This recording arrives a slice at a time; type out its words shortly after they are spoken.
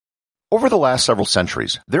Over the last several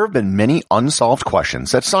centuries, there have been many unsolved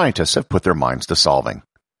questions that scientists have put their minds to solving.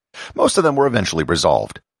 Most of them were eventually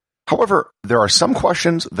resolved. However, there are some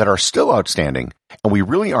questions that are still outstanding, and we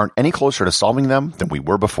really aren't any closer to solving them than we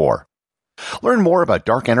were before. Learn more about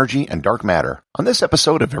dark energy and dark matter on this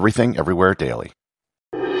episode of Everything Everywhere Daily.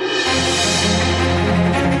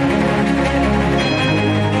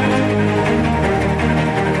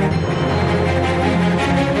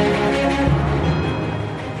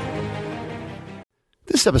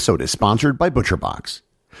 This episode is sponsored by ButcherBox.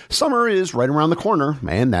 Summer is right around the corner,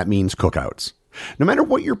 and that means cookouts. No matter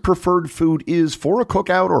what your preferred food is for a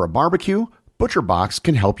cookout or a barbecue, ButcherBox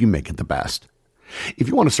can help you make it the best. If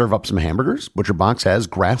you want to serve up some hamburgers, ButcherBox has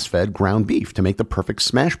grass-fed ground beef to make the perfect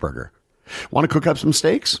smash burger. Want to cook up some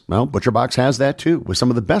steaks? Well, ButcherBox has that too, with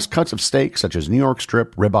some of the best cuts of steak such as New York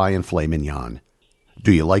strip, ribeye, and filet mignon.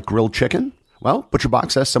 Do you like grilled chicken? Well,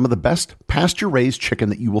 ButcherBox has some of the best pasture-raised chicken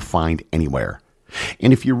that you will find anywhere.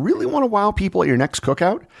 And if you really want to wow people at your next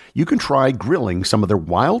cookout, you can try grilling some of their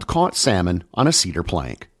wild-caught salmon on a cedar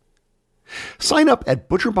plank. Sign up at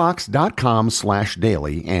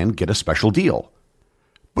butcherbox.com/daily and get a special deal.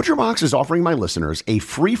 ButcherBox is offering my listeners a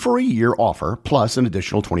free-for-a-year offer plus an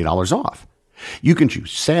additional $20 off. You can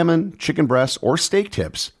choose salmon, chicken breasts, or steak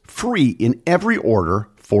tips free in every order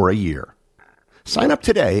for a year. Sign up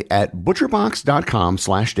today at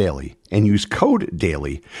butcherbox.com/daily and use code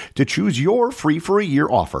DAILY to choose your free for a year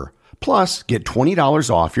offer, plus get $20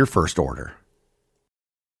 off your first order.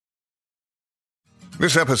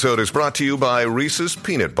 This episode is brought to you by Reese's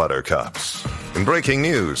Peanut Butter Cups. In breaking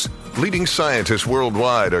news, leading scientists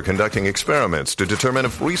worldwide are conducting experiments to determine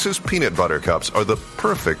if Reese's Peanut Butter Cups are the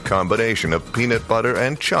perfect combination of peanut butter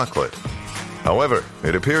and chocolate. However,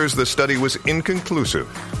 it appears the study was inconclusive,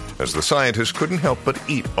 as the scientists couldn't help but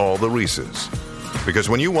eat all the Reese's. Because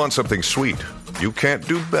when you want something sweet, you can't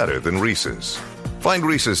do better than Reese's. Find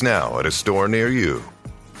Reese's now at a store near you.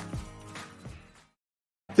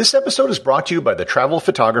 This episode is brought to you by the Travel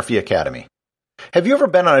Photography Academy. Have you ever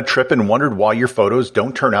been on a trip and wondered why your photos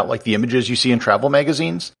don't turn out like the images you see in travel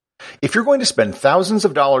magazines? If you're going to spend thousands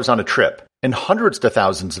of dollars on a trip and hundreds to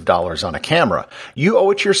thousands of dollars on a camera, you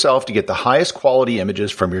owe it to yourself to get the highest quality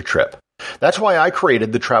images from your trip. That's why I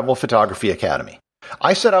created the Travel Photography Academy.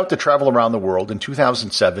 I set out to travel around the world in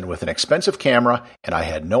 2007 with an expensive camera, and I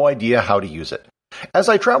had no idea how to use it. As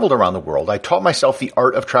I traveled around the world, I taught myself the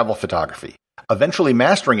art of travel photography, eventually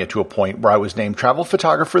mastering it to a point where I was named Travel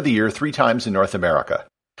Photographer of the Year 3 times in North America.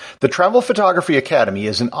 The Travel Photography Academy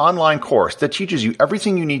is an online course that teaches you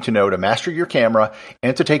everything you need to know to master your camera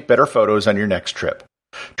and to take better photos on your next trip.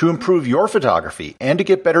 To improve your photography and to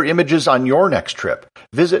get better images on your next trip,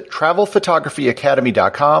 visit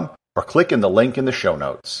travelphotographyacademy.com or click in the link in the show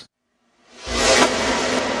notes.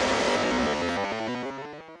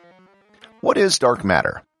 What is dark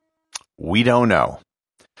matter? We don't know.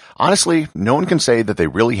 Honestly, no one can say that they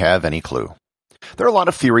really have any clue. There are a lot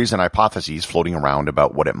of theories and hypotheses floating around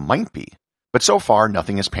about what it might be, but so far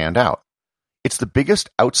nothing has panned out. It's the biggest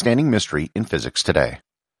outstanding mystery in physics today.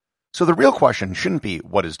 So the real question shouldn't be,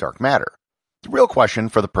 what is dark matter? The real question,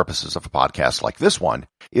 for the purposes of a podcast like this one,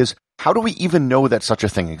 is how do we even know that such a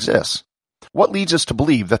thing exists? What leads us to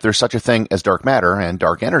believe that there's such a thing as dark matter and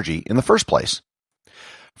dark energy in the first place?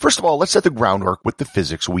 First of all, let's set the groundwork with the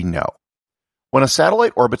physics we know. When a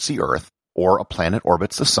satellite orbits the Earth, or a planet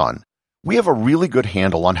orbits the Sun, we have a really good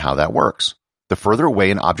handle on how that works. The further away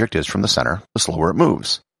an object is from the center, the slower it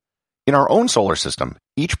moves. In our own solar system,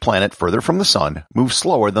 each planet further from the Sun moves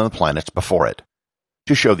slower than the planets before it.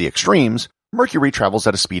 To show the extremes, Mercury travels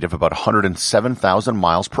at a speed of about 107,000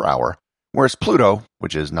 miles per hour, whereas Pluto,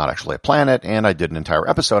 which is not actually a planet, and I did an entire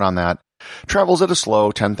episode on that, travels at a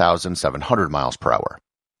slow 10,700 miles per hour.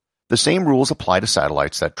 The same rules apply to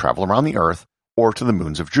satellites that travel around the Earth or to the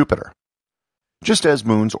moons of Jupiter. Just as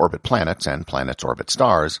moons orbit planets and planets orbit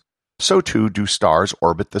stars, so too do stars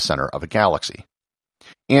orbit the center of a galaxy.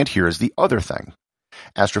 And here's the other thing.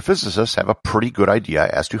 Astrophysicists have a pretty good idea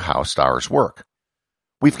as to how stars work.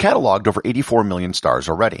 We've cataloged over 84 million stars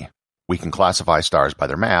already. We can classify stars by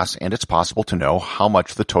their mass, and it's possible to know how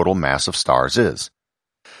much the total mass of stars is.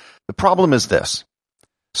 The problem is this.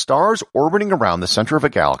 Stars orbiting around the center of a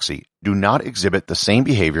galaxy do not exhibit the same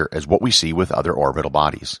behavior as what we see with other orbital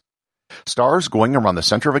bodies. Stars going around the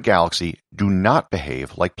center of a galaxy do not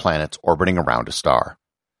behave like planets orbiting around a star.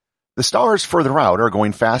 The stars further out are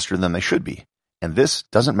going faster than they should be, and this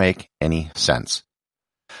doesn't make any sense.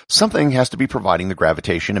 Something has to be providing the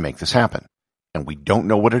gravitation to make this happen, and we don't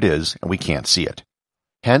know what it is, and we can't see it.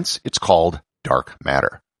 Hence, it's called dark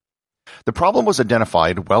matter. The problem was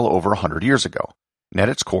identified well over 100 years ago. And at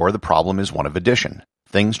its core, the problem is one of addition.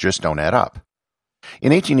 Things just don't add up.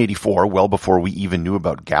 In 1884, well before we even knew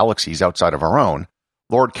about galaxies outside of our own,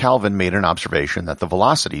 Lord Kelvin made an observation that the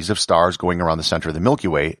velocities of stars going around the center of the Milky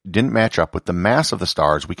Way didn't match up with the mass of the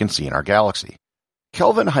stars we can see in our galaxy.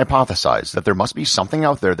 Kelvin hypothesized that there must be something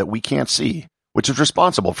out there that we can't see, which is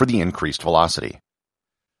responsible for the increased velocity.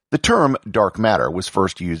 The term dark matter was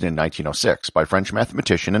first used in 1906 by French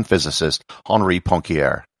mathematician and physicist Henri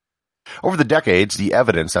Poincaré. Over the decades, the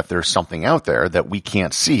evidence that there's something out there that we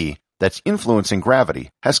can't see that's influencing gravity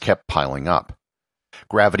has kept piling up.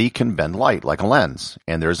 Gravity can bend light like a lens,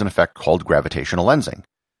 and there's an effect called gravitational lensing.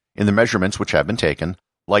 In the measurements which have been taken,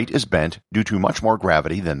 light is bent due to much more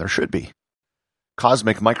gravity than there should be.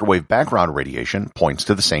 Cosmic microwave background radiation points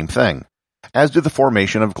to the same thing, as do the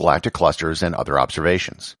formation of galactic clusters and other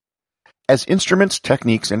observations. As instruments,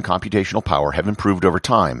 techniques, and computational power have improved over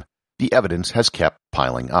time, the evidence has kept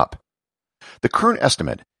piling up. The current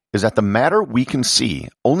estimate is that the matter we can see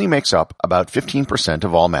only makes up about 15%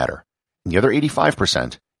 of all matter, and the other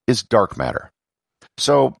 85% is dark matter.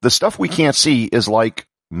 So the stuff we can't see is like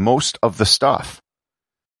most of the stuff.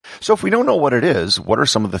 So if we don't know what it is, what are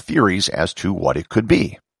some of the theories as to what it could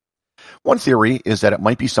be? One theory is that it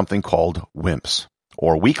might be something called WIMPs,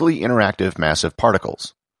 or weakly interactive massive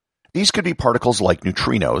particles. These could be particles like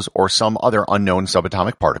neutrinos or some other unknown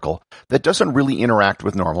subatomic particle that doesn't really interact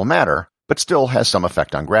with normal matter, but still has some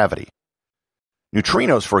effect on gravity.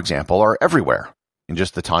 Neutrinos, for example, are everywhere. In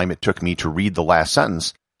just the time it took me to read the last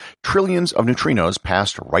sentence, trillions of neutrinos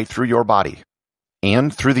passed right through your body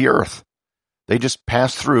and through the Earth. They just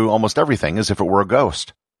pass through almost everything as if it were a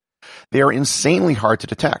ghost. They are insanely hard to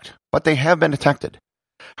detect, but they have been detected.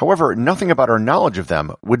 However, nothing about our knowledge of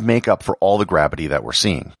them would make up for all the gravity that we're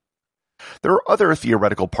seeing. There are other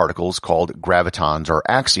theoretical particles called gravitons or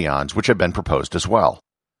axions which have been proposed as well.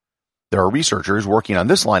 There are researchers working on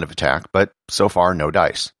this line of attack, but so far no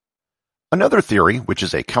dice. Another theory, which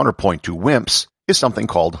is a counterpoint to WIMPs, is something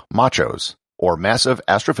called MACHOs, or Massive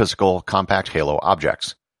Astrophysical Compact Halo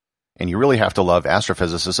Objects. And you really have to love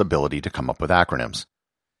astrophysicists' ability to come up with acronyms.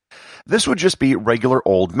 This would just be regular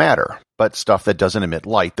old matter, but stuff that doesn't emit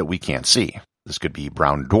light that we can't see. This could be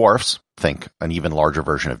brown dwarfs, think an even larger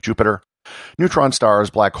version of Jupiter, neutron stars,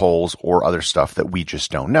 black holes, or other stuff that we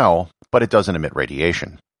just don't know, but it doesn't emit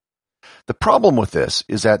radiation. The problem with this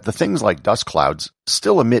is that the things like dust clouds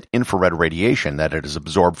still emit infrared radiation that it is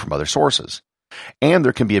absorbed from other sources, and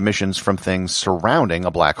there can be emissions from things surrounding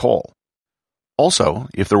a black hole. Also,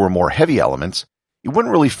 if there were more heavy elements, it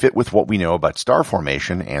wouldn't really fit with what we know about star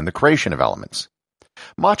formation and the creation of elements.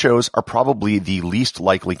 Machos are probably the least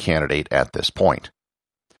likely candidate at this point.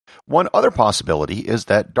 One other possibility is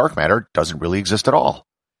that dark matter doesn't really exist at all.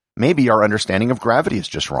 Maybe our understanding of gravity is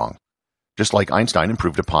just wrong. Just like Einstein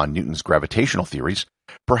improved upon Newton's gravitational theories,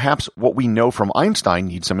 perhaps what we know from Einstein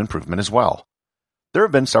needs some improvement as well. There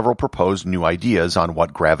have been several proposed new ideas on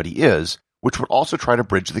what gravity is, which would also try to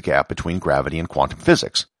bridge the gap between gravity and quantum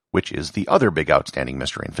physics, which is the other big outstanding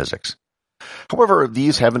mystery in physics. However,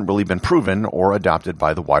 these haven't really been proven or adopted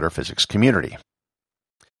by the wider physics community.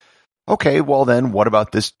 Okay, well then, what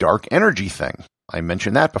about this dark energy thing? I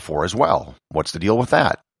mentioned that before as well. What's the deal with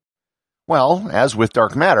that? Well, as with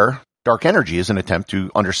dark matter, dark energy is an attempt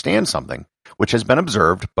to understand something which has been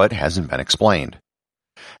observed but hasn't been explained.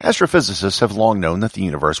 Astrophysicists have long known that the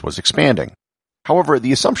universe was expanding. However,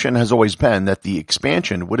 the assumption has always been that the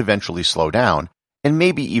expansion would eventually slow down and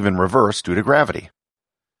maybe even reverse due to gravity.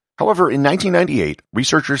 However, in 1998,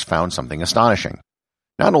 researchers found something astonishing.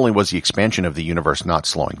 Not only was the expansion of the universe not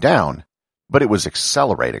slowing down, but it was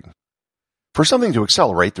accelerating. For something to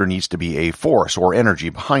accelerate, there needs to be a force or energy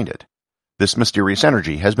behind it. This mysterious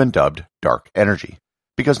energy has been dubbed dark energy,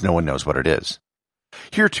 because no one knows what it is.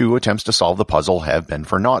 Here, too, attempts to solve the puzzle have been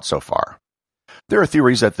for naught so far. There are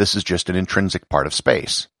theories that this is just an intrinsic part of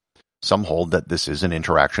space. Some hold that this is an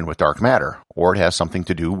interaction with dark matter, or it has something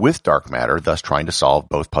to do with dark matter, thus trying to solve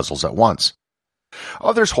both puzzles at once.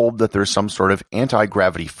 Others hold that there's some sort of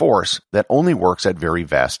anti-gravity force that only works at very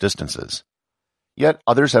vast distances. Yet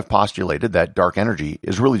others have postulated that dark energy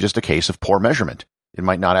is really just a case of poor measurement. It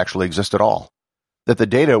might not actually exist at all. That the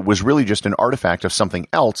data was really just an artifact of something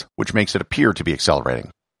else which makes it appear to be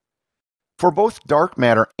accelerating. For both dark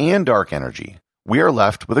matter and dark energy, we are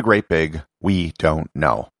left with a great big, we don't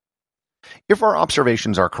know. If our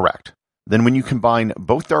observations are correct, then when you combine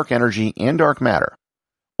both dark energy and dark matter,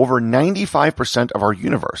 over 95% of our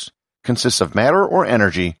universe consists of matter or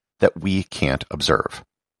energy that we can't observe.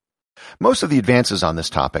 Most of the advances on this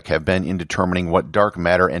topic have been in determining what dark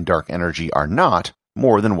matter and dark energy are not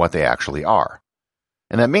more than what they actually are.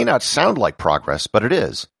 And that may not sound like progress, but it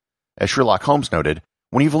is. As Sherlock Holmes noted,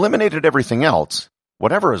 when you've eliminated everything else,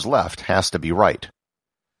 whatever is left has to be right.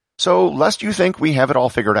 So, lest you think we have it all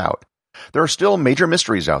figured out, there are still major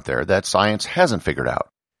mysteries out there that science hasn't figured out.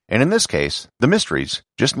 And in this case, the mysteries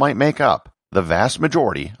just might make up the vast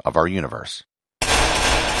majority of our universe.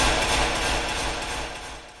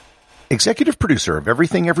 Executive producer of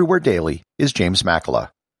Everything Everywhere Daily is James Makala.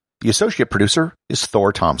 The associate producer is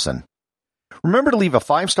Thor Thompson. Remember to leave a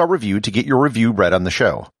 5-star review to get your review read on the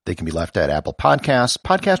show. They can be left at Apple Podcasts,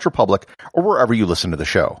 Podcast Republic, or wherever you listen to the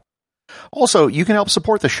show. Also, you can help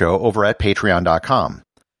support the show over at Patreon.com.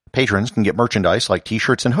 Patrons can get merchandise like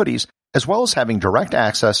t-shirts and hoodies, as well as having direct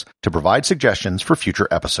access to provide suggestions for future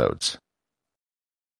episodes.